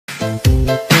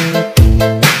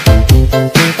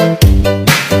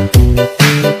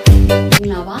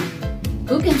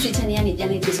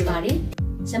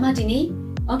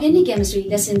Organic Chemistry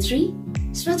Lesson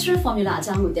 3 Structural Formula အ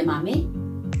ကြောင်းကိုသင်ပါမယ်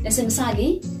။ Lesson မစခ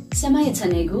င်ဆရာမရဲ့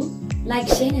channel ကို like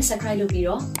share နဲ့ subscribe လုပ်ပြီး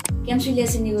တော့ Chemistry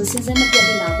lesson တွေကိုစဉ်ဆက်မပြတ်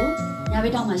လေ့လာဖို့ညာဘ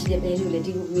က်တောက်မှာရှိတဲ့ bell ကိုလည်း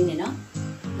တီးဖို့မြင်နေနော်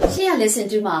။ရှေ့ရ lesson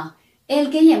 2မှာ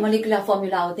Alkane ရဲ့ molecular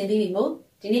formula ကိုသင်ပြီးပြီမို့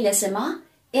ဒီနေ့ lesson မှာ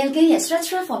Alkane ရဲ့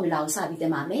structural formula ကိုစပြီးသ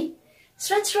င်ပါမယ်။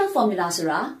 Structural formula ဆို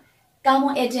တာကာဗွ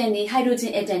န်အက်တမ်နဲ့ဟိုက်ဒရိုဂျ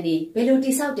င်အက်တမ်တွေဘယ်လိုတ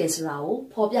ည်ဆောက်တယ်ဆိုတာကို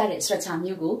ဖော်ပြတဲ့ structure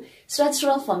မျိုးကို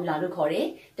structural formula လို့ခေါ်တယ်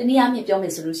။တနည်းအားဖြင့်ပြောမ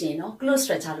ယ်ဆိုလို့ရှိရင်တော့ closed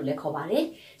structure လို့လည်းခေါ်ပါတယ်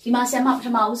။ဒီမှာဆရာမပထ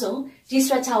မဦးဆုံးဒီ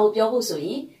structure ကိုပြောဖို့ဆိုရ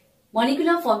င်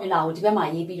molecular formula ကိုဒီဘက်မှာ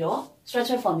ရေးပြီးတော့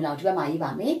structural formula ကိုဒီဘက်မှာရေး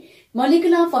ပါမယ်။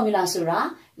 molecular formula ဆိုတာ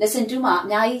lesson 2မှာအ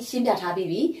များကြီးရှင်းပြထားပြီး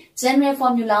ပြီ။ general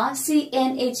formula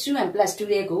CnH2n+2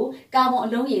 တွေကိုကာဗွန်အ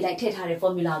လုံးရေလိုက်ထည့်ထားတဲ့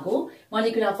formula ကို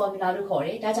molecular formula လို့ခေါ်တ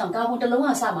ယ်။ဒါကြောင့်ကာဗွန်တစ်လုံးက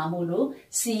စမှာမို့လို့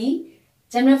C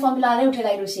general formula လေးကိုထည့်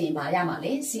လိုက်လို့ရှိရင်ပါရမှာ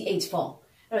လေ CH4 အဲ့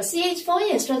တော့ CH4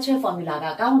 ရဲ့ structural formula က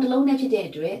ကာဗွန်တစ်လုံးနဲ့ဖြစ်တဲ့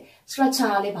အတွက်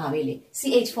structure လေးပါပဲလေ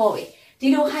CH4 ပဲဒီ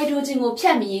လို hydrogen ကိုဖြ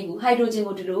တ်မရေးဘူး hydrogen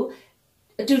ကိုဒီလို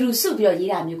အတူတူစုပြီးတော့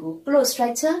ရေးတာမျိုးကို closed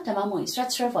structure ဒါမှမဟုတ်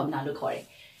structural formula လို့ခေါ်တယ်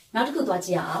နောက်တစ်ခုသွားကြ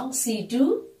ည့်အောင် C2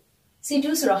 ဆို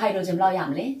တော့ hydrogen ဘယ်လောက်ရ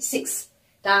မလဲ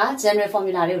6ဒါက general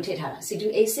formula လေးကိုထည့်ထားတာ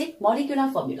C2H6 molecular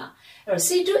formula အဲ့တော့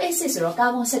C2H6 ဆိုတော့ကာ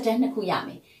ဗွန်7နှစ်ခုရမ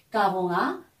ယ်ကာ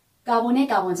ဗွန်နဲ့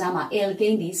ကာဗွန်ကြားမှာ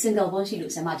alkane ဒီ single bond ရှိ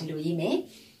လို့ဆရာမဒီလိုရေးမယ်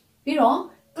ပြီးတော့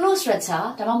closed structure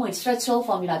ဒါမှမဟုတ် structural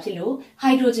formula ဖြစ်လို့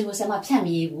hydrogen ကိုဆရာမဖြတ်မ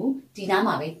ရေးဘူးဒီနား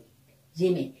မှာပဲ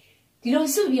ရေးမယ်ဒီလို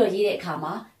စုပြီးတော့ရေးတဲ့အခါ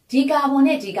မှာဒီကာဗွန်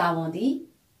နဲ့ဒီကာဗွန်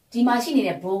ဒီမှာရှိနေ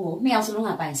တဲ့ bond ကိုနှစ်ယောက်စလုံး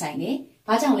ကပိုင်ဆိုင်တယ်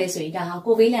ဘာကြောင့်လဲဆိုရင်ဒါဟာ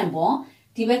covalent bond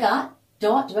ဒီဘက်က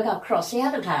dot ဒီဘက်က cross share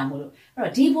လုပ်ထားတာမို့လို့အဲ့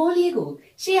တော့ဒီ bond လေးကို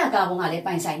ရှေ့ကကာဗွန်ကလည်း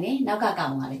ပိုင်ဆိုင်တယ်နောက်ကကာ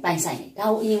ဗွန်ကလည်းပိုင်ဆိုင်တယ်ဒါ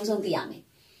ကိုအရင်ဆုံးသိရမယ်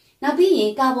နောက်ပြီးရ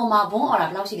င်ကာဗွန်မှာ bond order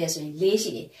ဘယ်လောက်ရှိလဲဆိုရင်4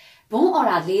ရှိတယ် bond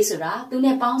order 4ဆိုတာသူ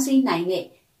နဲ့ပေါင်းစည်းနိုင်တဲ့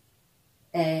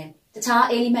တခြား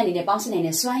element တွေနဲ့ပေါင်းစည်းနိုင်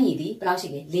တဲ့စွမ်းရည်ဒီဘယ်လောက်ရှိ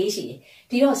လဲ4ရှိတယ်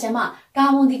ဒီတော့ဆရာမကာ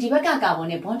ဗွန်ဒီဘက်ကကာဗွန်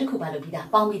နဲ့ bond တစ်ခုပါလို့ပြီးတာ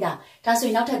ပေါင်းပြီးတာဒါဆိုရ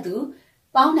င်နောက်ထပ်သူ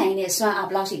ပေါင်းနိုင်တဲ့စွမ်းအားဘ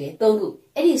ယ်လောက်ရှိလဲ3ခု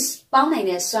အဲ့ဒီပေါင်းနိုင်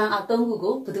တဲ့စွမ်းအား3ခု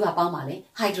ကိုဘယ်သူကပေါင်းပါလဲ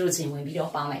hydrogen ဝင်ပြီး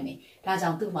တော့ပေါင်းလိုက်မယ်ဒါကြော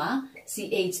င့်သူ့မှာ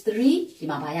CH3 ဒီ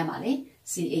မှာဘာရမှာလဲ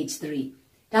CH3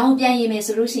 ဒါမှပြန်ရေးမယ်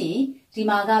ဆိုလို့ရှိရင်ဒီ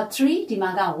မှာက3ဒီမှာ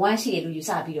က1ရှိတယ်လို့ယူ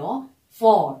ဆပြီးတော့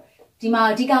4ဒီမှာ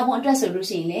ဒီကာဗွန်အတွက်ဆိုလို့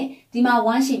ရှိရင်လေဒီမှာ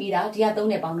1ရှိပြီးတာဒီက3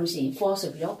နဲ့ပေါင်းလို့ရှိရင်4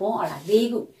ဆိုပြီးတော့ bond order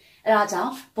 4ခုအဲ့ဒါကြော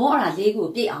င့် bond order 4ခုကို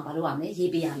ပြည့်အောင်မလုပ်ရမယ်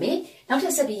ရေးပေးရမယ်နောက်ထ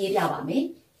ပ်ဆက်ပြီးရေးပြပါမယ်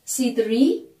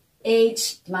C3H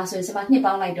ဒီမှာဆိုရင်စပါနှစ်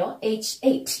ပေါင်းလိုက်တော့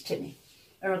H8 ဖြစ်မယ်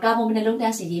အဲ့တော့ကာဗွန်ဘယ်နှလုံးတ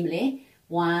န်းစီရေးမလဲ1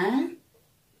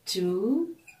 2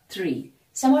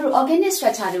 3ဆမတို့ organic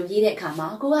structure ကိုရေးတဲ့အခါမှာ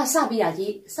ကိုကစပြီး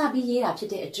ရေးတာဖြစ်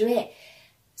တဲ့အတွက်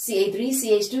CH3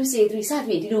 CH2 CH3 စသ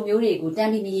ဖြင့်ဒီလိုမျိုးတွေကိုတ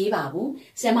န်းပြီးမရေးပါဘူး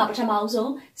ဆရာမပထမအောင်ဆုံး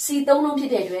C3 လုံးဖြ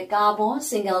စ်တဲ့အတွက်ကာဗွန်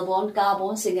single bond ကာဗွ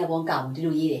န် single bond ကာဗွန်ဒီ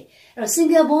လိုရေးတယ်အဲ့တော့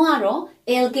single bond ကတော့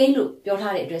alkane လို့ပြော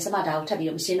ထားတဲ့အတွက်ဆရာမဒါကိုထပ်ပြီး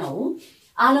တော့မရှင်းတော့ဘူး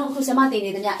အားလုံးအခုဆရာမတင်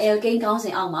နေသမျှ alkane ကောင်းစ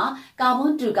ဉ်အောက်မှာကာဗွ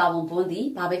န် 2 ကာဗွန် bond ဒီ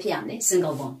ဘာပဲဖြစ်ရမလဲ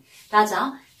single bond ဒါကြောင့်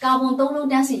ကာဗွန်3လုံး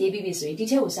တန်းစီရေးပြီးပြီဆိုရင်ဒီ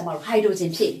ထက်ကိုဆရာမတို့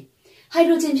hydrogen ဖြည့်တယ်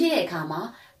hydrogen ဖြည့်တဲ့အခါမှာ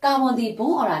ကာဗွန်ဒီ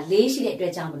bond order 4ရှိတဲ့အတွ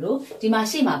က်ကြောင့်မလို့ဒီမှာ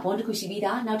ရှေ့မှာ bond တစ်ခုရှိပြီး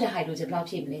သားနောက်ထပ် hydrogen ဘယ်လောက်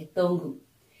ဖြည့်မလဲ3ခု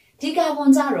ဒီကာဗွ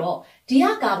န်ကြတော့ဒီက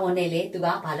ကာဗွန်နဲ့လေသူက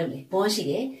ဘာလုပ်လဲ bond ရှိ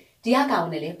တယ်ဒီကကာဗွ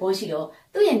န်နဲ့လေ bond ရှိတော့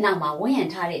သူ့ရဲ့နောက်မှာဝန်းရံ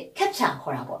ထားတဲ့ capture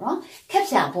ခေါ်တာပေါ့နော်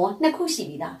capture bond 2ခုရှိ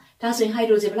ပြီးသားဒါဆိုရင်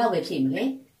hydrogen ဘယ်လောက်ပဲဖြည့်မလဲ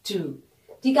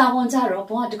2ဒီကာဗွန်ကြတော့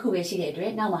bond တစ်ခုပဲရှိတဲ့အတွ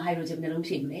က်နောက်မှာ hydrogen ဘယ်နှလုံး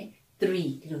ဖြည့်မလဲ3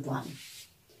ဒီလိုသွားမယ်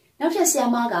နောက်ထပ်ဆရာ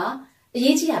မကအ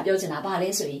ရေးကြီးတာပြောချင်တာဘာလဲ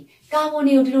ဆိုရင်ကာဗွန်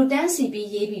တွေကိုဒီလိုတန်းစီပြီး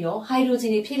ရေးပြီးတော့ဟိုက်ဒရိုဂျ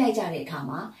င်တွေဖြည့်လိုက်ကြတဲ့အခါ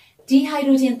မှာဒီဟိုက်ဒ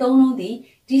ရိုဂျင်3လုံးဒီ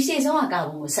ရှေ့ဆုံးကကာ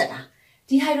ဗွန်ကိုဆက်တာ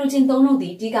ဒီဟိုက်ဒရိုဂျင်3လုံး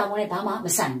ဒီကာဗွန်နဲ့ဘာမှမ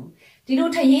ဆိုင်ဘူးဒီလို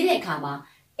ထည့်ရေးတဲ့အခါမှာ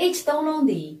H3 လုံး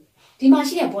ဒီမှာ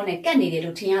ရှိတဲ့ဘွန်းနဲ့ကတ်နေတယ်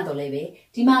လို့ထင်ရတော့လေပဲ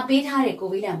ဒီမှာပေးထားတဲ့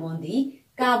covalent bond ဒီ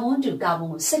ကာဗွန်တူကာဗွန်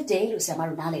ကိုဆက်တယ်လို့ဆရာမ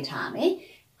တို့နားလည်ထားရမယ်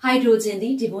ဟိုက်ဒရိုဂျင်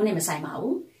ဒီဘွန်းနဲ့မဆိုင်ပါ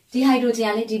ဘူးဒီဟိုက်ဒရိုဂျ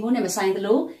င်ကလည်းဒီဘွန်းနဲ့မဆိုင်သ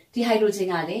လိုဒီဟိုက်ဒရိုဂျင်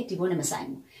ကလည်းဒီဘွန်းနဲ့မဆိုင်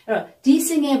ဘူးအဲ့တော့ဒီ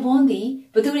single bond ဒီ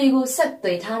ဘယ်သူတွေကိုဆက်သွ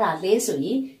ယ်ထားတာလဲဆိုရ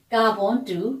င်ကာဗွန်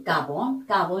2ကာဗွန်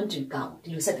ကာဗွန်2ကာဗွန်ဒီ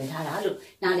လိုဆက်သွယ်ထားတာလို့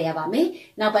နားလည်ရပါမယ်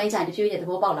နောက်ပိုင်းကျရင်တဖြည်းဖြည်းသ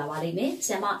ဘောပေါက်လာပါလိမ့်မယ်ဆ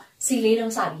ရာမ C လေး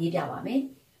လုံးစပြီးရေးပြပါမယ်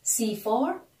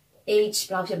C4H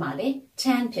ဘယ်လောက်ဖြစ်မှာလဲ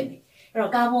10ဖြစ်မယ်အဲ့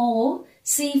တော့ကာဗွန်ကို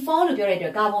C4 လို့ပြောတဲ့အတွ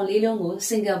က်ကာဗွန်လေးလုံးကို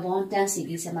single bond တန်းစီ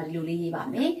ပြီးဆရာမဒီလိုလေးရေးပါ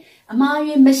မယ်အမှား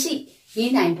ယွင်းမရှိ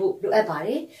ရေးနိုင်ဖို့လိုအပ်ပါတ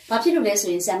ယ်။ဘာဖြစ်လို့လဲဆို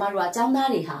ရင်ဆရာမတို့ကကျောင်းသား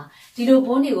တွေဟာဒီလို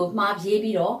ဘုန်းတွေကိုမှားရေး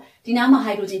ပြီးတော့ဒီနားမှာ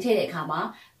ဟိုက်ဒရိုဂျင်ထည့်တဲ့အခါမှာ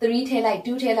3ထည့်လိုက်2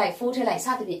ထည့်လိုက်4ထည့်လိုက်စ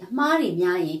သဖြင့်အမှားတွေ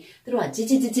များရင်သူတို့ကဂျစ်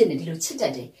နဲ့ဒီလိုချစ်တ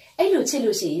တ်တယ်။အဲ့လိုချစ်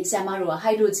လို့ရှိရင်ဆရာမတို့က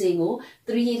ဟိုက်ဒရိုဂျင်ကို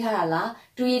3ရေးထားတာလား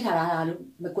2ရေးထားတာလားလို့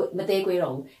မသေးခွဲ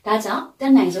တော့ဘူး။ဒါကြောင့်တ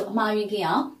က်နိုင်ဆုံးအမှားယွင်းကင်း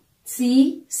အောင် C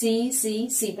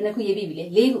ဘယ်နှခုရေးပြီးပြီလဲ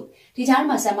4ခုဒီကြားထဲ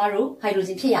မှာဆရာမတို့ဟိုက်ဒရို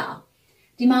ဂျင်ဖြစ်ရအောင်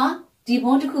ဒီမှာ ဒီ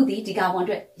ဘွန်တစ်ခုသည်ဒီကာဗွန်အ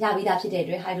တွက်ရပြီးသားဖြစ်တဲ့အ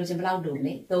တွက်ဟိုက်ဒရိုဂျင်ဘယ်လောက်လို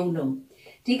လဲ3လုံး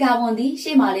ဒီကာဗွန်သည်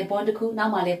ရှေ့မှာလည်းဘွန်တစ်ခုနော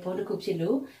က်မှာလည်းဘွန်တစ်ခုဖြစ်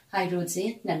လို့ဟိုက်ဒရိုဂျင်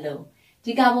2လုံး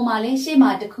ဒီကာဗွန်မှာလည်းရှေ့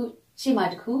မှာတစ်ခု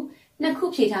နှစ်ခု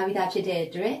ဖြည့်ထားပြီးသားဖြစ်တဲ့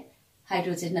အတွက်ဟိုက်ဒ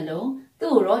ရိုဂျင်2လုံး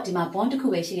သူ့ကိုတော့ဒီမှာဘွန်တစ်ခု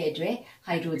ပဲရှိတဲ့အတွက်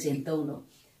ဟိုက်ဒရိုဂျင်3လုံး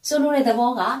ဆိုလိုတဲ့သ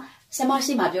ဘောကဆရာမ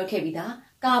ရှိမှပြောခဲ့ပြီးသား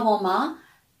ကာဗွန်မှာ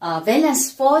valence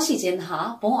 4ရှိခြင်းဟာ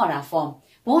bond order form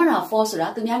bond order 4ဆိုတာ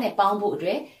သူများနဲ့ပေါင်းဖို့အတွ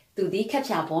က်သူဒီခက်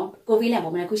ဖြာ bond ကိုဗီလန်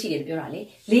ဘုံမှာခုရှိတယ်လို့ပြောတာလေ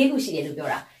၄ခုရှိတယ်လို့ပြော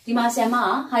တာဒီမှာဆရာမက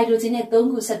ဟိုက်ဒရိုဂျင်နဲ့3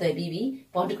ခုဆက်သွယ်ပြီး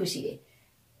bond တစ်ခုရှိတယ်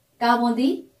ကာဗွန်ဒီ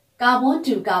ကာဗွန်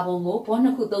တူကာဗွန်ကို bond နှ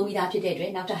စ်ခုသုံးပြီးသားဖြစ်တဲ့အတွ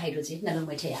က်နောက်ထပ်ဟိုက်ဒရိုဂျင်နှလုံး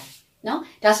ပဲထည့်ရတယ်နော်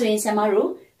ဒါဆိုရင်ဆရာမတို့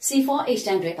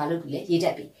C4H10 တွေဘာလုပ်ပြီလဲရေးတ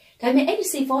တ်ပြီဒါပေမဲ့အဲ့ဒီ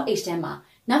C4H10 မှာ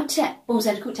နောက်ထပ်ပုံ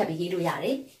စံတစ်ခုထပ်ပြီးရေးလို့ရတ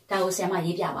ယ်ဒါကိုဆရာမ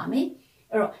ရေးပြပါမယ်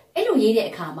အဲ့တော့အဲ့လိုရေးတဲ့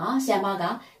အခါမှာဆရာမက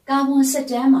ကာဗွန်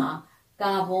7မှာ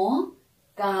ကာဗွန်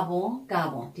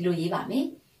ဒီလိုရေးပါမယ်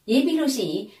ရေးပြီးလို့ရှိ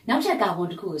ရင်နောက်ထပ်ကာဗွန်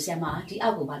တစ်ခုကိုဆရာမဒီအော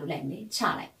က်ကိုဘာလုပ်လိုက်မလဲချ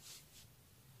လိုက်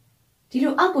ဒီ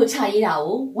လိုအောက်ကိုချရေးတာ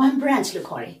ကို one branch လို့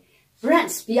ခေါ်တယ်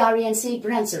branch branch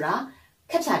branch ဆိုတာ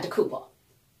ခက်ဖြာတစ်ခုပေါ့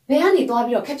ဘယ်ကနေသွား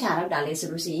ပြီးတော့ခက်ဖြာလောက်တာလဲဆို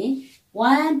လို့ရှိရင်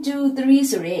1 2 3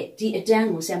ဆိုတဲ့ဒီအတန်း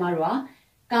ကိုဆရာမတို့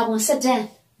ကကာဗွန်7တန်း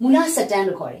မူလ7တန်း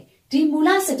လို့ခေါ်တယ်ဒီမူလ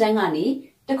7တန်းကနေ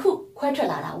တစ်ခုခွဲထွက်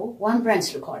လာတာကို one branch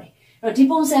လို့ခေါ်တယ်အဲ့တော့ဒီ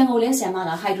ပုံစံကိုလည်းဆရာမ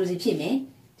ကဟိုက်ဒရိုဂျင်ဖြစ်မယ်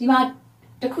ဒီမှာ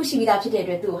တစ်ခုရှိပြီးသားဖြစ်တဲ့အ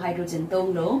တွက်သူ့ကိုဟိုက်ဒရိုဂျင်3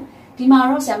လုံးဒီမှာ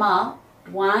တော့ဆရာမ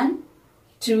1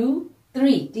 2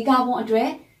 3ဒီကာဗွန်အတွက်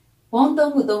ဘွန်3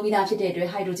ခုသုံးပြီးသားဖြစ်တဲ့အတွက်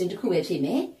ဟိုက်ဒရိုဂျင်တစ်ခုပဲဖြစ်မ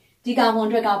ယ်ဒီကာဗွန်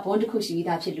အတွက်ကဘွန်တစ်ခုရှိပြီး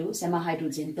သားဖြစ်လို့ဆရာမဟိုက်ဒ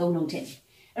ရိုဂျင်3လုံးထည့်တယ်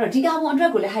အဲ့တော့ဒီကာဗွန်အတွ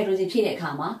က်ကိုလည်းဟိုက်ဒရိုဂျင်ဖြည့်တဲ့အခါ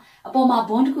မှာအပေါ်မှာ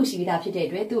ဘွန်တစ်ခုရှိပြီးသားဖြစ်တဲ့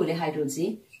အတွက်သူ့ကိုလည်းဟိုက်ဒရိုဂျင်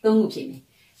3ခုဖြည့်မယ်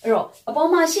အဲ့တော့အပေါ်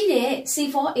မှာရှိတဲ့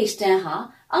C4H10 ဟာ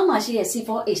အောက်မှာရှိတဲ့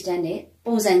C4H10 နဲ့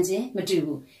ပုံစံချင်းမတူ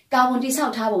ဘူးကာဗွန်တိဆော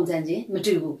က်ထားပုံစံချင်းမ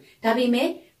တူဘူးဒါပေမဲ့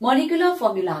molecular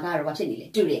formula ကတော့ဘာဖြစ်နေလဲ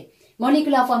တူတယ်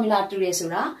molecular formula တူတယ်ဆို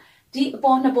တာဒီအ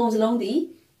ပေါ်နှစ်ပုံစလုံးဒီ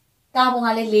ကာဗွန်က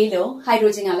လည်း4လုံးဟိုက်ဒ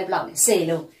ရိုဂျင်ကလည်းဘယ်လောက်လဲ10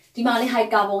လုံးဒီမှာလည်း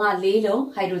ကာဗွန်က4လုံး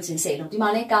ဟိုက်ဒရိုဂျင်10လုံးဒီမှာ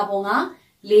လည်းကာဗွန်က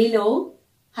4လုံး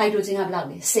ဟိုက်ဒရိုဂျင်ကဘယ်လောက်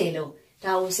လဲ10လုံး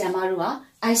ဒါကိုဆရာမတို့က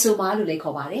isomer လို့လည်း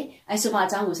ခေါ်ပါတယ် isomer အ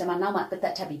ကြောင်းကိုဆရာမနောက်မှတက်တ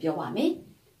က်ထပ်ပြီးပြောပါမယ်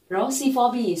တော့ C4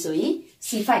 ပြီးရင်ဆိုရင်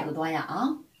C5 ကိုသွားရအော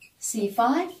င်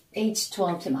C5H12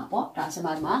 ဖြစ်မှာပေါ့ဒါဆရာမ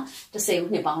တို့မှာ10ကို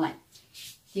နှစ်ပေါင်းလိုက်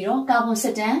ဒီတော့ကာဗွန်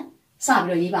7တန်းစ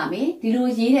ပြီးတော့ရေးပါမယ်ဒီလို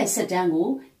ရေးတဲ့7တန်းကို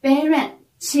parent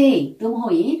chain သို့မဟု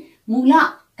တ်ရင်မူလ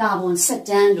ကာဗွန်7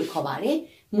တန်းလို့ခေါ်ပါတယ်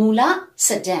မူလ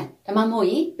7တန်းဒါမှမဟုတ်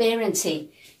ရင် parent chain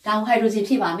ဒါဟိုက်ဒရိုဂျင်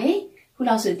ဖြစ်ပါမယ်ခု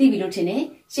လောက်ဆိုသိပြီလို့ထင်တယ်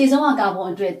ရှေ့ဆုံးကကာဗွန်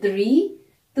အတွက်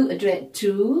3သူ့အတွက်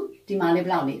2ဒီမှာလည်းဘ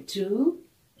ယ်လောက်လဲ2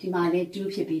ဒီမှာလည်း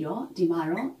2ဖြစ်ပြီးတော့ဒီမှာ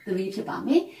တော့3ဖြစ်ပါမ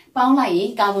ယ်ပေါင်းလိုက်ရ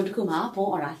င်ကာဗွန်တစ်ခုမှာဘွန်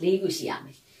အော်ဒါ4ခုရှိရမ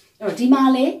ယ်အဲ့တော့ဒီမှာ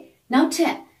လည်းနောက်ထ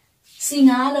ပ်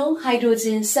C5 လုံးဟိုက်ဒရိုဂျ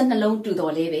င်12လုံးတူ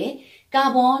တော်လဲပဲကာ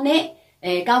ဗွန်နဲ့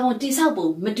ကာဗွန်တိဆောက်ပုံ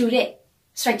မတူတဲ့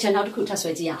structure နောက်တစ်ခုထပ်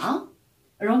ဆွဲကြည့်ရအောင်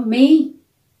အဲ့တော့ main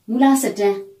မူလ7တ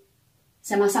န်းဆ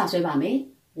ရာမစဆွဲပါမယ်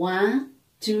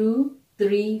1 2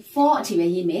 3 4အထိပဲ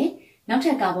ရေးမယ်နောက်ထ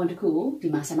ပ်ကာဗွန်တစ်ခုကိုဒီ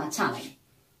မှာဆရာမချလိုက်တယ်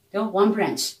တော့1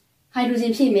 branch ဟိုက်ဒရိုဂျ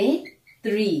င်ဖြစ်မယ်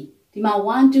3ဒီမှာ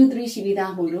1 2 3ရှိပြီး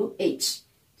သားမို့လို့ H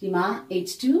ဒီမှာ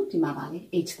H2 ဒီမှာပါလေ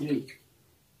H3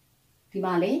 ဒီ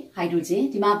မှာလေဟိုက်ဒရိုဂျင်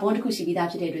ဒီမှာဘွန်တစ်ခုရှိပြီးသား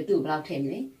ဖြစ်တဲ့အတွက်သူ့ကိုဘယ်လောက်ထည့်မ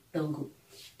လဲ3ခု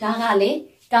ဒါကလေ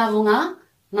ကာဗွန်က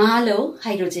9လုံး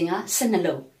ဟိုက်ဒရိုဂျင်က12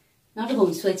လုံးနောက်တစ်ခု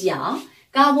ဆွဲကြည့်အောင်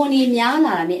ကာဗွန်တွေများ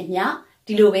လာတာနဲ့အမျှ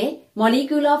ဒီလိုပဲ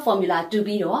molecular formula တူ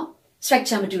ပြီးတော့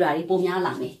structure မတူတာတွေပိုများ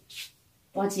လာမယ်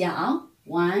တွားကြည့်အောင်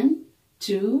1 2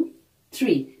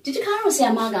 3ဒီတစ်ခါတော့ဆရာ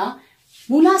မက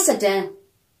မူလ7တန်း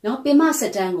နော်ပင်မ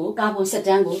7တန်းကိုကာဗွန်7တ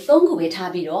န်းကို3ခုပဲ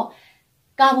ထားပြီးတော့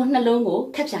ကာဗွန်နှလုံးကို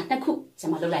ခက်ဖြာ2ခုဆရာ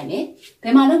မလုပ်လိုက်မယ်ဘ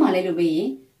ယ်မှာလုပ်မှာလဲလို့ပြီးရင်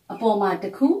အပေါ်မှာတ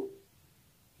စ်ခု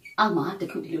အောက်မှာတစ်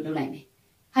ခုဒီလိုလုပ်လိုက်မယ်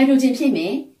ဟိုက်ဒရိုဂျင်ဖြစ်မ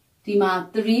ယ်ဒီမှာ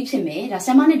3ဖြစ်မယ်ဒါဆ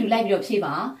ရာမနဲ့တူလိုက်ပြီးတော့ဖြည့်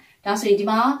ပါဒါဆိုရင်ဒီ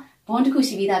မှာဘွန်တစ်ခု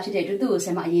ရှိပြီးသားဖြစ်တဲ့အတွက်သူ့ကိုဆ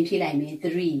ရာမအရင်ဖြည့်လိုက်မယ်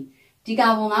3ဒီကာ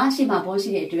ဗွန်ကရှေ့မှာဘွန်ရှိ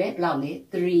တဲ့အတွက်ဘယ်လောက်လဲ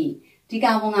3ဒီ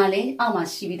ကာဗွန်ကလည်းအောက်မှာ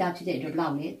ရှိပြီးသားဖြစ်တဲ့အတွက်ဘယ်လော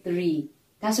က်လဲ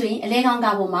3ဒါဆိုရင်အလဲကောင်း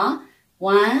ကာဗွန်မှာ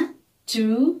1 2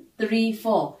 3 4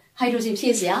ဟိုက်ဒရိုဂျင်ဖြ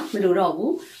ည့်စရာမလိုတော့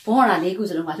ဘူးဘွန်ဟာ4ခု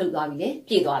စလုံးမှာလှုပ်သွားပြီလေ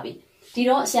ပြည့်သွားပြီဒီ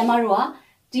တော့ဆရာမတို့က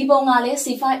ဒီပုံကလည်း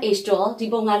C5H12 ဒီ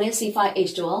ပုံကလည်း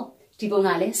C5H12 ဒီပုံက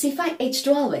လည်း C5H12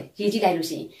 ပဲရေးကြည့်လိုက်လို့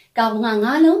ရှိရင်ကာဗွန်က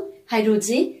9လုံးဟိုက်ဒရို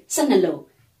ဂျင်12လုံး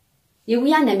ရေဝီ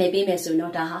ရနာမည်ပေးမယ်ဆို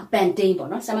တော့ဒါဟာ pentane ပေါ့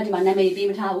နော်ဆရာမဒီမှာနာမည်ပေး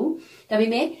မထားဘူးဒါပေ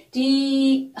မဲ့ဒီ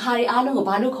ဟာတွေအားလုံးကို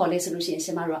ဘာလို့ခေါ်လဲဆိုလို့ရှိရင်ဆ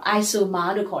ရာမတို့က isomer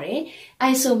လို့ခေါ်တယ်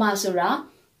isomer ဆိုတာ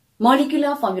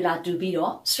molecular formula တူပြီး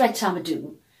တော့ structure မတူ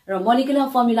ဘူးအဲ့တော့ molecular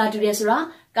formula တူတယ်ဆိုတာ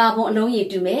ကာဗွန်အလုံးရည်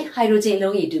တူမယ်ဟိုက်ဒရိုဂျင်အ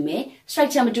လုံးရည်တူမယ်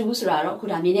structure မတူဘူးဆိုတာတော့ခု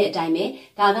ဒါမြင်တဲ့အတိုင်းပဲ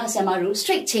ဒါကဆရာမတို့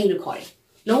straight chain လို့ခေါ်တယ်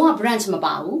လုံးဝ branch မ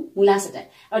ပါဘူးမူလ7တန်း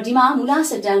အဲ့တော့ဒီမှာမူလ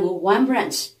7တန်းကို1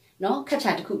 branch နော်ခက်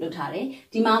ဖြာတစ်ခုလုပ်ထားတယ်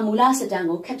ဒီမှာမူလစတန်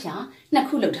ကိုခက်ဖြာနှစ်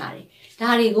ခုလုပ်ထားတယ်ဒါ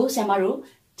တွေကိုဆရာမတို့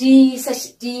ဒီ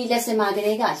lesson မှာက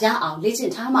လေးကရအောင်လေ့ကျ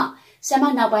င့်ထားမှဆရာမ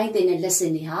နောက်ပိုင်းသင်တဲ့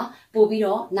lesson တွေဟာပို့ပြီး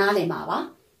တော့နားလည်မှာပါ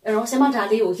အဲ့တော့ဆရာမဒါ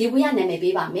လေးကိုရေဘူးရနာမည်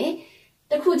ပေးပါမယ်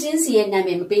တခုချင်းစီရဲ့နာမ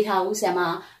ည်မပေးထားဘူးဆရာမ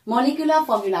molecular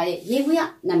formula ရဲ့ရေဘူးရ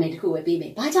နာမည်တစ်ခုပဲပေးမ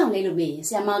ယ်ဘာကြောင့်လဲလို့မေးရင်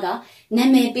ဆရာမကနာ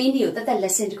မည်ပေးနေကိုတသက်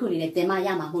lesson တစ်ခုအနေနဲ့သင်မရ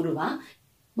မှာမဟုတ်လို့ပါ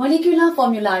molecular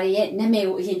formula တွေရဲ့နာမည်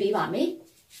ကိုအရင်ပေးပါမယ်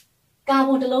ကာ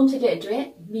ဗွန်တစ်လုံးဖြစ်တဲ့အတွက်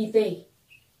methane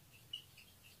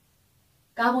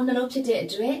ကာဗွန်တစ်လုံးဖြစ်တဲ့အ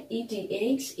တွက်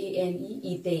ethane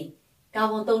ethane ကာ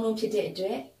ဗွန်သုံးလုံးဖြစ်တဲ့အတွ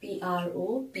က်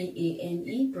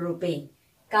propane propane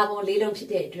ကာဗွန်လေးလုံးဖြစ်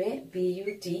တဲ့အတွက်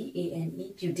butane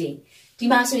butane ဒီ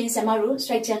မှာဆိုရင်ဆရာမတို့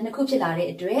structure နှစ်ခုဖြစ်လာတဲ့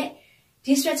အတွက်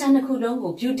ဒီ structure နှစ်ခုလုံး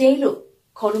ကို butane လို့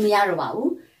ခေါ်လို့မရတော့ပါ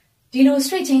ဘူးဒီလို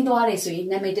straight chain သွားတယ်ဆိုရင်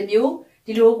နာမည်တစ်မျိုး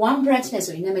ဒီလို one branch နဲ့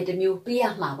ဆိုရင်နာမည်တစ်မျိုးပေးရ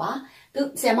မှာပါသူ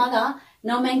ဆရာမက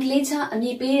nomenclature အမ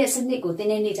ည်ပေးတဲ့စနစ်ကိုသင်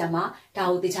တဲ့နေ့ကျမှဒါ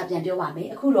ကိုသေချာပြန်ပြောပါမယ်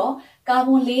အခုတော့ကာ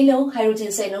ဗွန်၄လုံး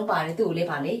hydrogen 10လုံးပါတယ်သူ့ကိုလည်း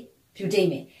ပါလေ butane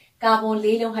ပဲကာဗွန်၄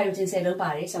လုံး hydrogen 10လုံးပါ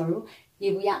တယ်ကျွန်တော်တို့ရေ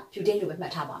ဘူးရ butane လို့ပဲမှ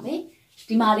တ်ထားပါမယ်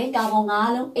ဒီမှာလေကာဗွန်၅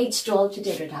လုံး H ဖြစ်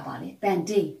တဲ့အတွက်ဒါပါလေ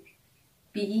pentane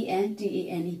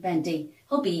pentane pentane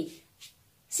ဟုတ်ပြီ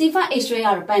C5H က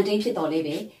တော့ pentane ဖြစ်တော်လေး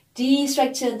ပဲဒီ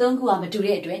structure ၃ခုကမတူ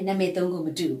တဲ့အတွက်နာမည်၃ခုမ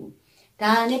တူဘူး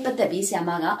ဒါနဲ့ပတ်သက်ပြီးဆရာမ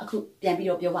ကအခုပြန်ပြီး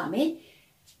တော့ပြောပါမယ်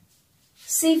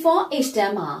C4H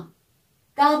မှာ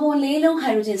ကာဗွန်၄လုံး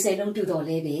hydrogen 10လုံးတူတော်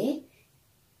လဲပဲ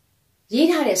ရေး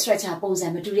ထားတဲ့ structure ပုံစံ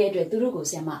မတူတဲ့အတွက်သူတို့ကို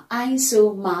ဆရာမ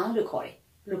isomer လို့ခေါ်တယ်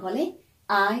ဘယ်လိုခေါ်လဲ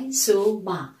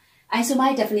isomer isomer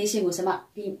ရဲ့ definition ကိုဆရာမ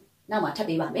ဒီနောက်မှာထပ်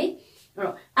ပေးပါမယ်အဲ့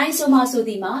တော့ isomer ဆို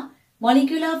ဒီမှာ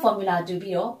molecular formula တူ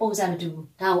ပြီးတော့ပုံစံမတူဘူး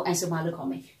ဒါကို isomer လို့ခေါ်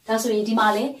မယ်ဒါဆိုရင်ဒီမှာ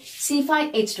လဲ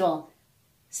C5H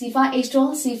C5H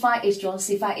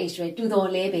တူတော်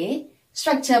လဲပဲ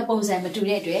structure ပုံစံမတူ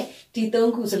တဲ့အတွက်ဒီ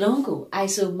သုံးခုစလုံးကို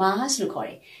isomers လို့ခေါ်တ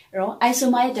ယ်အဲ့တော့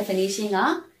isomer ရဲ့ definition က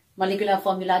molecular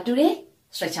formula တူတယ်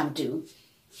structure မတူဘူး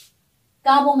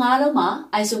ကာဗွန်၅လုံးမှာ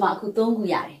isomer အခု၃ခု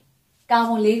ရတယ်ကာ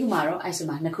ဗွန်၄ခုမှာတော့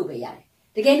isomer 2ခုပဲရတယ်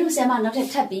တကယ်လို့ဆရာမနောက်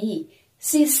ထပ်ပြီး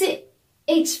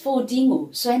C6H14 ကို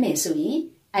ဆွဲမယ်ဆိုရင်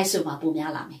isomer ပို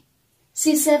များလာမယ်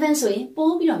C7 ဆိုရင်ပို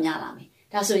ပြီးတော့များလာမယ်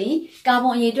ဒါဆိုရင်ကာဗွ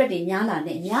န်အရေအတွက်တွေများလာ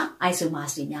တဲ့အမျှ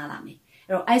isomers တွေများလာမယ်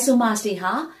အဲ့တော့ isomers တွေ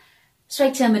ဟာ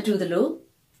structure မတူသလို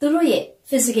သူတို့ရဲ့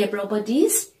physical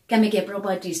properties chemical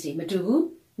properties တွေမတူဘူး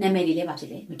နာမည်တွေလည်းပါဖြစ်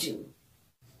တယ်မတူဘူး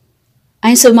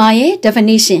isomer ရဲ့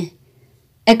definition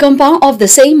a compound of the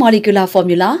same molecular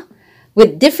formula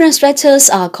with different structures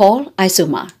are called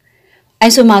isomer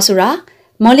isomer ဆိုတာ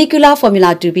molecular formula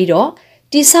တူပြီးတော့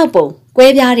တိဆောက်ပုံကွဲ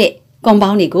ပြားတဲ့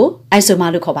compound တွေကို isomer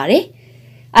လို့ခေါ်ပါတယ်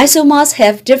Isomers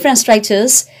have different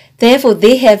structures, therefore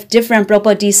they have different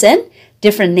properties and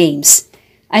different names.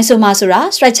 Isomer ဆိုတာ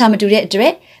structure မတူတဲ့အတွ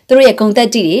က်သူတို့ရဲ့ဂုဏ်သတ္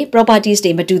တိတွေ properties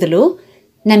တွေမတူသလို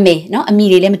နာမည်เนาะအမည်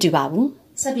တွေလည်းမတူပါဘူး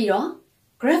။ဆက်ပြီးတော့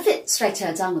graphic structure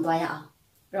အကြောင်းကိုသွားရအောင်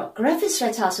။အဲ့တော့ graphic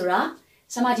structure ဆိုတာ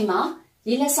စမဒီမှာ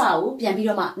ရေးလက်စကိုပြန်ပြီး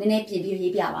တော့မှနည်းနည်းပြင်ပြီး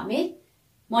ရေးပြပါမယ်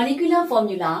။ molecular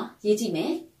formula ရေးကြည့်မ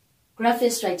ယ်။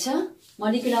 graphic structure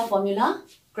molecular formula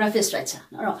graphic structure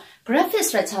เนาะအဲ့တော့ graphic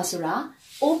structure ဆိုတာ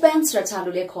open structure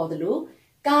လို့လည်းခေါ်သလို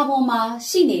ကာဗွန်မှာ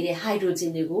ရှိနေတဲ့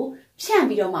hydrogen တွေကိုဖြန့်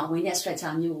ပြီးတော့မှဝင်တဲ့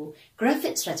structure မျိုးကို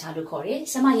graphic structure လို့ခေါ်တယ်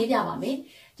။ဆရာမရေးပြပါမယ်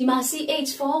။ဒီမှာ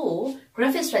CH4 ကို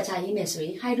graphic structure ရေးမယ်ဆိုရ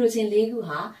င် hydrogen ၄ခု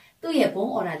ဟာသူ့ရဲ့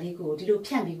bond order လေးခုကိုဒီလို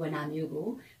ဖြန့်ပြီးဝင်တာမျိုးကို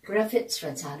graphic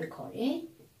structure လို့ခေါ်တယ်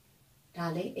။ဒါ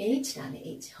လည်း H ဒါလည်း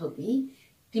H ဟုတ်ပြီ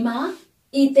။ဒီမှာ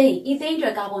ethane အတွ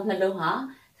က်ကာဗွန်နှလုံးဟာ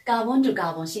ကာဗွန်တူကာ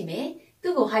ဗွန်ရှိမယ်။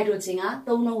သူ့ကို hydrogen က3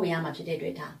လုံးဝင်ရမှာဖြစ်တဲ့အတွ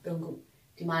က်ဒါ3ခု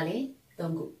။ဒီမှာလည်း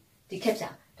3ခု။ဒီခက်ပြ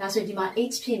ဒါဆိုရင်ဒီမှာ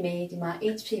H ဖြစ်မယ်ဒီမှာ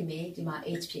H ဖြစ်မယ်ဒီမှာ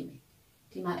H ဖြစ်မယ်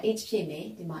ဒီမှာ H ဖြစ်မယ်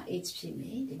ဒီမှာ H ဖြစ်မ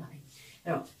ယ်ဒီမှာအဲ့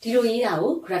တော့ဒီလိုရေးတာ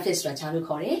ကို graphic structure လို့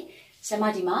ခေါ်တယ်ဆရာမ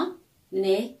ဒီမှာနည်းန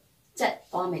ည်းကြက်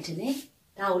သွားမယ်ထင်တယ်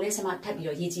ဒါကိုလည်းဆရာမထပ်ပြီး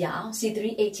တော့ရေးကြည့်အောင်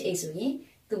C3H8 ဆိုရင်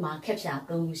သူ့မှာခက်ပြ3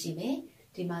ခုရှိမယ်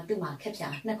ဒီမှာသူ့မှာခက်ပြ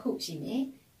2ခုရှိမယ်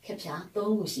ခက်ပြ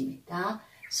3ခုရှိမယ်ဒါ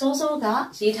စောစောက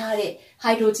ရေးထားတဲ့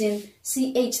hydrogen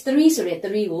CH3 ဆိုတဲ့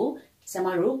3ကိုဆရာမ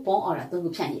တို့ bond order 3ခု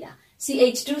ဖြန့်နေတာ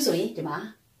CH2 ဆိုရင်ဒီမှာ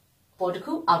ပေါ်တစ်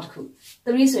ခုအောက်တစ်ခု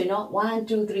3ဆိုရင်တော့1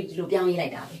 2 3ဒီလိုပြောင်းရေးလို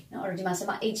က်တာပဲเนาะအဲ့တော့ဒီမှာစ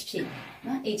မ H ဖြစ်เน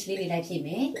าะ H လေးလိုက်ဖြစ်မ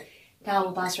ယ်ဒါ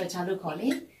ကိုဘာ structure လို့ခေါ်လဲ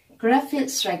graphic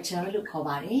structure လို့ခေါ်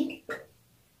ပါတယ်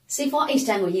C4H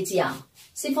ကိုရေးကြည့်အောင်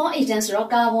C4H ဆိုတော့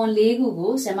ကာဗွန်၄ခု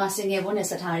ကိုဆမ single bond နဲ့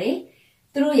ဆက်ထားတယ်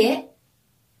သူတို့ရဲ့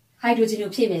hydrogen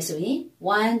ကိုဖြည့်မယ်ဆိုရင်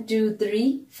1 2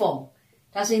 3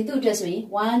 4ဒါဆိုရင်သူ့အတွက်ဆိုရင်1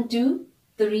 2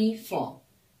 3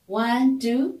 4 1 2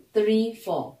 3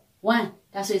 4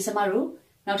 1ဒါဆိုရင်စမတို့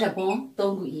နောက်ထပ် bond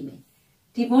 3ခုရေးမယ်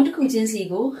ဒီ bond တစ်ခုချင်းစီ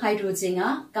ကို hydrogen က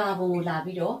ကာဗွန်ကိုလာ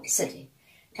ပြီးတော့ဆက်တယ်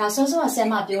ဒါစောစောကဆရာ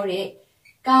မပြောတဲ့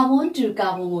carbon to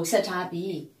carbon ကိုဆက်ထား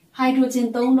ပြီး hydrogen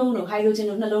 3လုံးတို့ hydrogen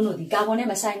တို့2လုံးတို့ဒီ carbon နဲ့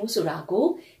မဆိုင်ဘူးဆိုတာကို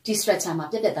ဒီ structure မှာ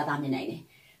ပြက်ပြက်သားသားမြင်နိုင်တယ်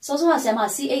။စောစောကဆရာမ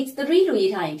CH3 လို့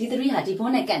ရေးထားရင်ဒီ3ဟာဒီ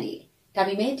bond နဲ့ကပ်နေတယ်။ဒါ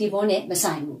ပေမဲ့ဒီ bond နဲ့မ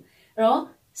ဆိုင်ဘူး။အဲ့တော့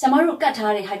ဆရာမတို့ကတ်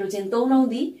ထားတဲ့ hydrogen 3လုံး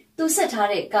ဒီသူဆက်ထား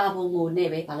တဲ့ carbon ကိုနဲ့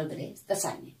ပဲဘာလုပ်တယ်သက်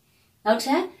ဆိုင်တယ်။နောက်ထ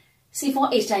ပ်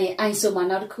C4H တိုင်းရဲ့ isomer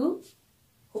နောက်တစ်ခု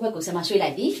ဟိုဘက်ကိုဆရာမရွှေ့လို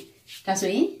က်ပြီ။ဒါဆို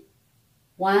ရင်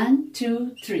1 2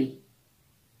 3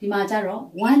ဒီမှာကျတော့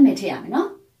1နဲ့ထည့်ရမယ်နော်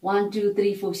1 2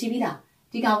 3 4ရှိပြီလား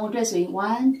ဒီကောင်ကိုအတွက်ဆိုရင်1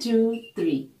 2 3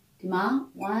ဒီမှာ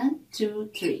1 2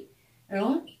 3အဲ့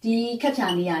တော့ဒီခက်ဖြာ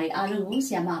နေရာတွေအားလုံးကိုဆ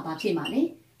ရာမဘာဖြည့်မှာလဲ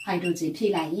ဟိုက်ဒရိုဂျင်ဖြ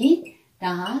ည့်လိုက်ရင်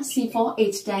ဒါဟာ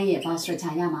C4H တိုင်းရဲ့ဘာ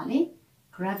structure ရမှာလဲ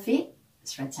graphic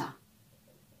structure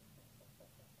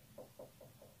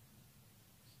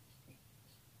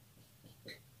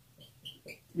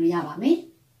လို့ရပါမယ်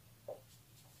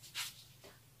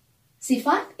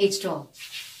C5H12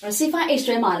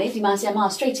 C5H12 မှာလေဒီမှာဆရာမ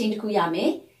straight chain တစ်ခုရမ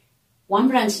ယ်1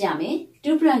 branch ရမယ်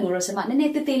2 branch ကိုတော့ဆရာမနည်းန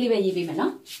ည်းသေးသေးလေးပဲရေးပေးမယ်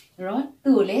နော်အဲ့တော့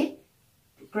သူ့ကိုလေ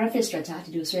graphic structure ဒီ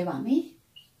လိုဆွဲပါမယ်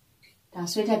ဒါ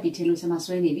ဆွဲတတ်ပြီထင်လို့ဆရာမ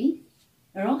ဆွဲနေပြီ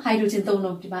အဲ့တော့ hydrogen 3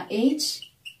လုံးဒီမှာ H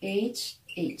H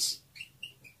H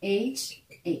H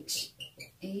H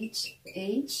H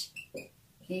H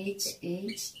H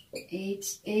H H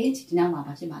H ဒီနောက်မှာ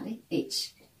ဘာဖြစ်မှာလဲ H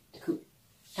တခု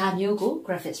ဒါမျိုးကို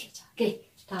graphic structure ကဲ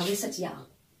ဒါလေးဆက်ကြည့်အော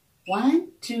င်1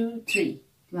 2 3ဒီ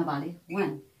မှာပါလေ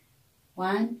1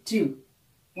 1 2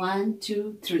 1 2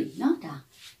 3เนาะဒါ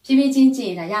ဖြည်းဖြည်းချင်းကြည့်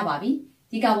ရင်ဒါရပါပြီ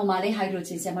ဒီကာဗွန်မှာလေ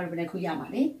hydrogen ဆရာမတို့ဘယ်နှခုရမှာ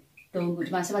လဲ3ခု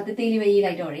ဒီမှာဆရာမတေးသေးလေးပဲရေး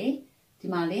လိုက်တော့တယ်ဒီ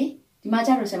မှာလေဒီမှာကျ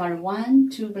တော့ဆရာမတို့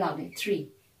1 2ဘယ်လောက်လဲ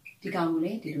3ဒီကောင်ကို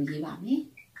လေဒီလိုရေးပါမယ်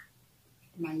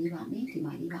ဒီမှာရေးပါမယ်ဒီ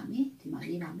မှာရေးပါမယ်ဒီမှာ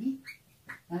ရေးပါမယ်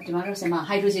နော်ဒီမှာတော့ဆရာမ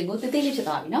hydrogen ကိုတေးသေးလေးဖြစ်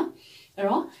သွားပြီเนาะအဲ့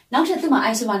တော့နောက်ထပ်သူ့မှာ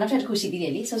isomer နောက်ထပ်တစ်ခုရှိသေးတ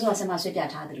ယ်လေစောစောဆရာမဆွဲပြ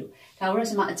ထားသလိုဒါကိုတော့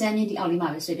ဆရာမအကျဉ်းချင်းဒီအောက်လေးမှာ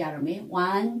ပဲဆွဲပြရမယ်1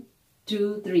 2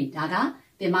 3ဒါက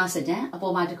ပြင်မစတန်အ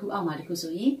ပေါ်မှာတစ်ခုအောက်မှာတစ်ခု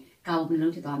ဆိုရင်ကာဗွန်ဘယ်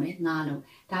လုံးဖြစ်သွားမလဲ9လုံး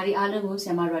ဒါတွေအားလုံးကိုဆ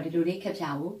ရာမတို့ကဒီလိုလေးခက်ဖြာ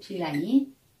ကိုဖြည့်လိုက်ရင်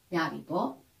ရပြီပေါ့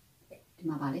ဒီ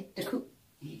မှာပါလေတစ်ခု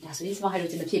ဒါဆိုရင်ဆရာမဟိုက်ဒရို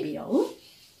ဂျင်မဖြစ်ပြီးတော့ဘူး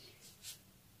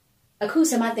အခု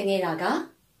ဆရာမသင်ခဲ့တာက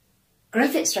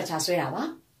graphic structure ဆွဲတာပါ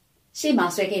ရှေ့မှာ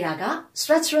ဆွဲခဲ့တာက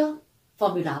structural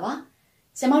formula ပါ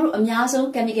ဆရာမတို့အများဆုံး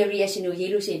chemical reaction ကို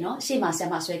ရေးလို့ရှိရင်တော့ရှေ့မှာဆရာ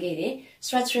မဆွဲခဲ့တဲ့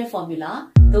structural formula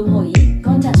သို့မဟုတ်ရင်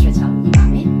contact structure ကိုရေးပါ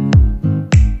မယ်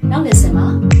နောက် lesson မှာ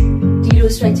ဒီလို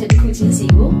structure တစ်ခုချင်းစီ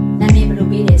ကို